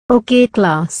Okay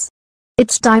class.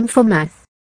 It's time for math.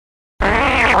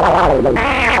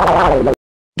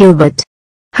 Gilbert.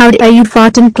 How dare you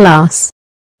fart in class?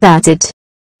 That's it.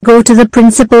 Go to the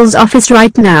principal's office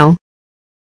right now.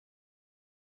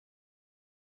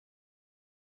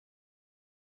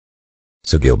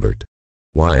 So Gilbert,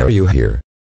 why are you here?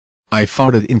 I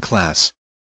farted in class.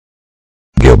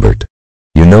 Gilbert,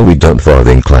 you know we don't fart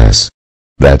in class.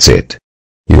 That's it.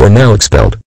 You are now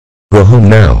expelled. Go home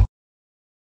now.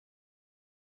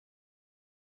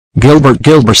 Gilbert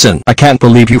Gilbertson, I can't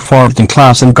believe you farted in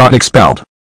class and got expelled.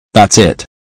 That's it.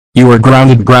 You are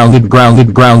grounded for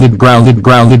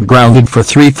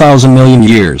 3,000 million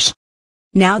years.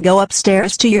 Now go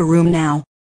upstairs to your room now.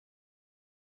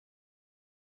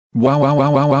 Wow.